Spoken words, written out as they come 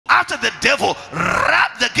after the devil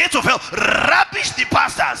robbed the gates of hell, ravished the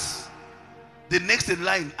pastors, the next in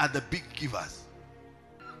line are the big givers.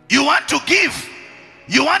 You want to give?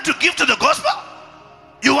 You want to give to the gospel?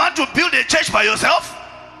 You want to build a church by yourself?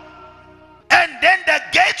 And then the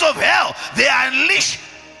gates of hell, they unleash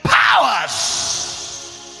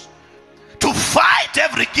powers to fight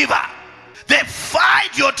every giver. They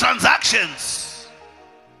fight your transactions.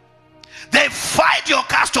 They fight your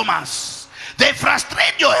customers. They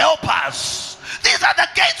frustrate your helpers. These are the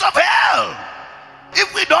gates of hell.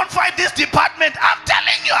 If we don't fight this department, I'm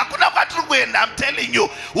telling you, I'm telling you,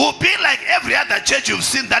 we'll be like every other church you've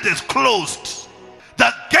seen that is closed.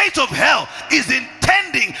 The gate of hell is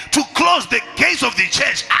intending to close the gates of the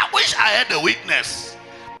church. I wish I had a witness.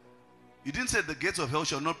 You didn't say the gates of hell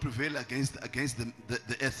shall not prevail against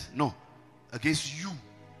the earth. No, against you.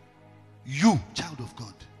 You, child of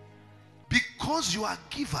God. Because you are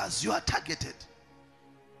givers, you are targeted.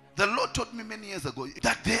 The Lord taught me many years ago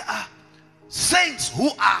that there are saints who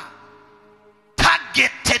are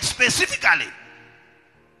targeted specifically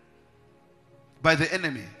by the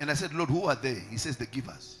enemy. And I said, Lord, who are they? He says, the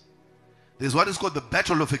givers. There's what is called the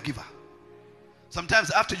battle of a giver.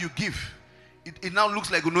 Sometimes after you give, it now looks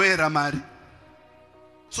like Noe Ramari,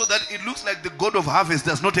 so that it looks like the God of harvest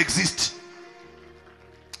does not exist.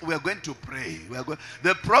 We are going to pray.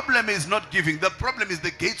 The problem is not giving. The problem is the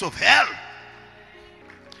gates of hell.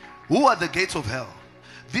 Who are the gates of hell?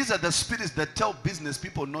 These are the spirits that tell business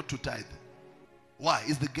people not to tithe. Why?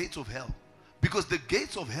 It's the gates of hell. Because the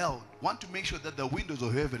gates of hell want to make sure that the windows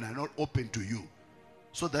of heaven are not open to you,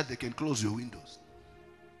 so that they can close your windows.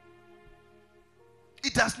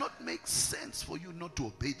 It does not make sense for you not to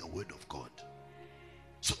obey the word of God.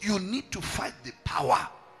 So you need to fight the power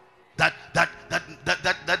that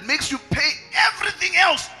makes you pay everything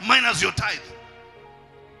else minus your tithe.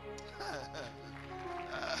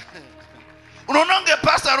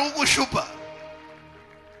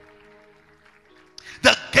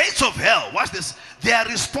 The gates of hell, watch this, they are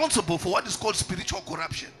responsible for what is called spiritual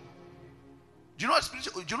corruption. Do you know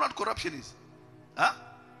what corruption is? Huh?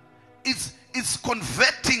 It's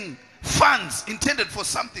converting funds intended for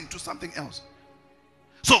something to something else.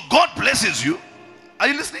 So God blesses you. Are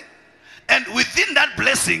you listening? And within that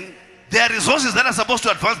blessing, there are resources that are supposed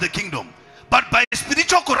to advance the kingdom. But by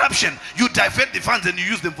spiritual corruption, you divert the funds and you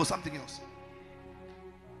use them for something else.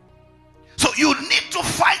 So you need to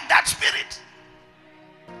fight that spirit.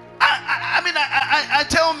 I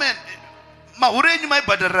tell men, you might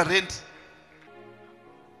badara rent.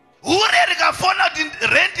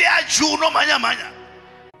 Rent ya juno manya manya.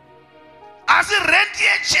 As a rent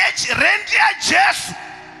ya church, rent ya Jesus.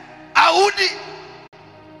 Audi.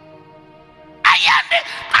 Ayande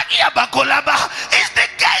agia bakolaba. It's the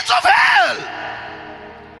gates of hell.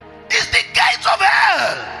 It's the gates of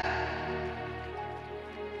hell.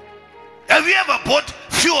 Have you ever bought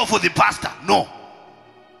fuel for the pastor? No.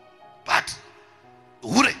 But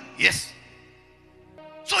yes.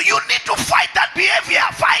 So you need to fight that behavior.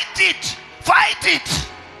 Fight it. Fight it.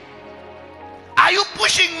 Are you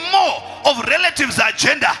pushing more of relatives'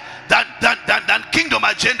 agenda than kingdom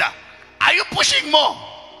agenda? Are you pushing more?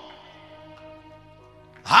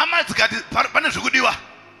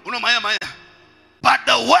 But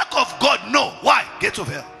the work of God, no. Why? Gates of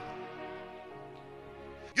hell.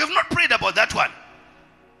 You have not prayed about that one.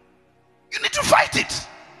 You need to fight it.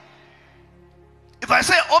 If I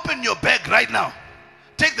say open your bag right now,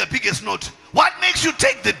 take the biggest note. What makes you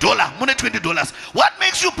take the dollar, money $20? What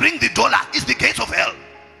makes you bring the dollar is the gates of hell.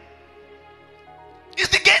 It's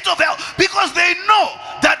the gates of hell, because they know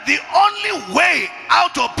that the only way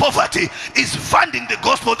out of poverty is funding the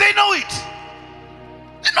gospel. They know it.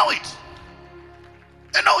 They know it.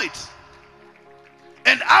 They know it.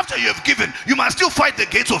 And after you have given, you must still fight the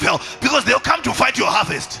gates of hell, because they'll come to fight your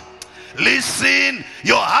harvest. Listen,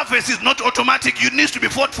 your harvest is not automatic. It needs to be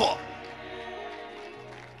fought for.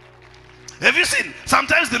 Have you seen?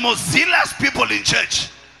 Sometimes the most zealous people in church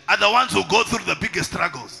are the ones who go through the biggest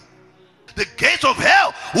struggles. The gates of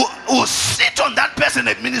hell will sit on that person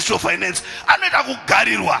at Ministry of Finance, and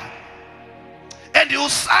you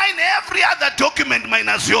sign every other document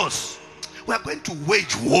minus yours. We are going to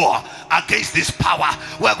wage war against this power.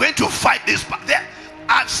 We are going to fight this power.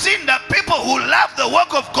 I've seen the people who love the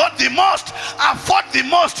work of God the most have fought the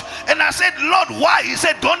most. And I said, Lord, why? He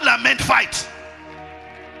said, don't lament, fight.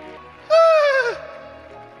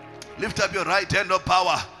 Lift up your right hand of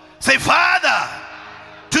power. Say, Father,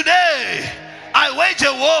 today I wage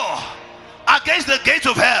a war against the gates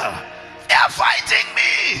of hell. They are fighting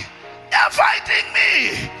me. They are fighting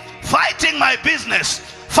me. Fighting my business.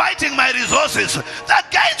 fighting my resources. The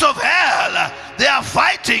gates of hell, they are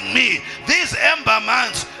fighting me. These ember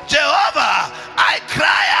months, Jehovah, I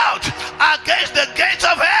cry out against the gates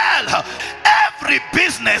of hell. Every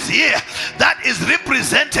business here that is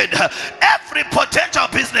represented, every potential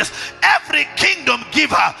business, every kingdom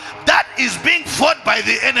giver that is being fought by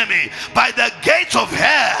the enemy, by the gates of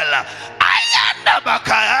hell,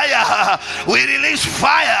 we release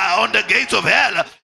fire on the gates of hell.